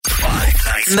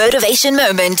Motivation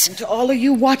moment. To all of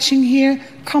you watching here,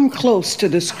 come close to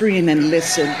the screen and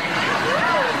listen.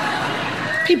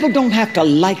 People don't have to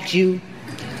like you.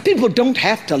 People don't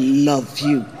have to love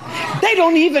you. They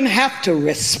don't even have to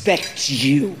respect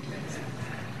you.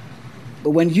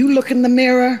 But when you look in the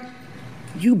mirror,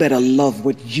 you better love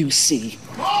what you see.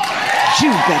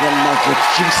 You better love what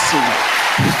you see.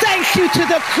 Thank you to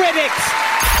the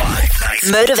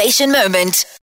critics. Motivation moment.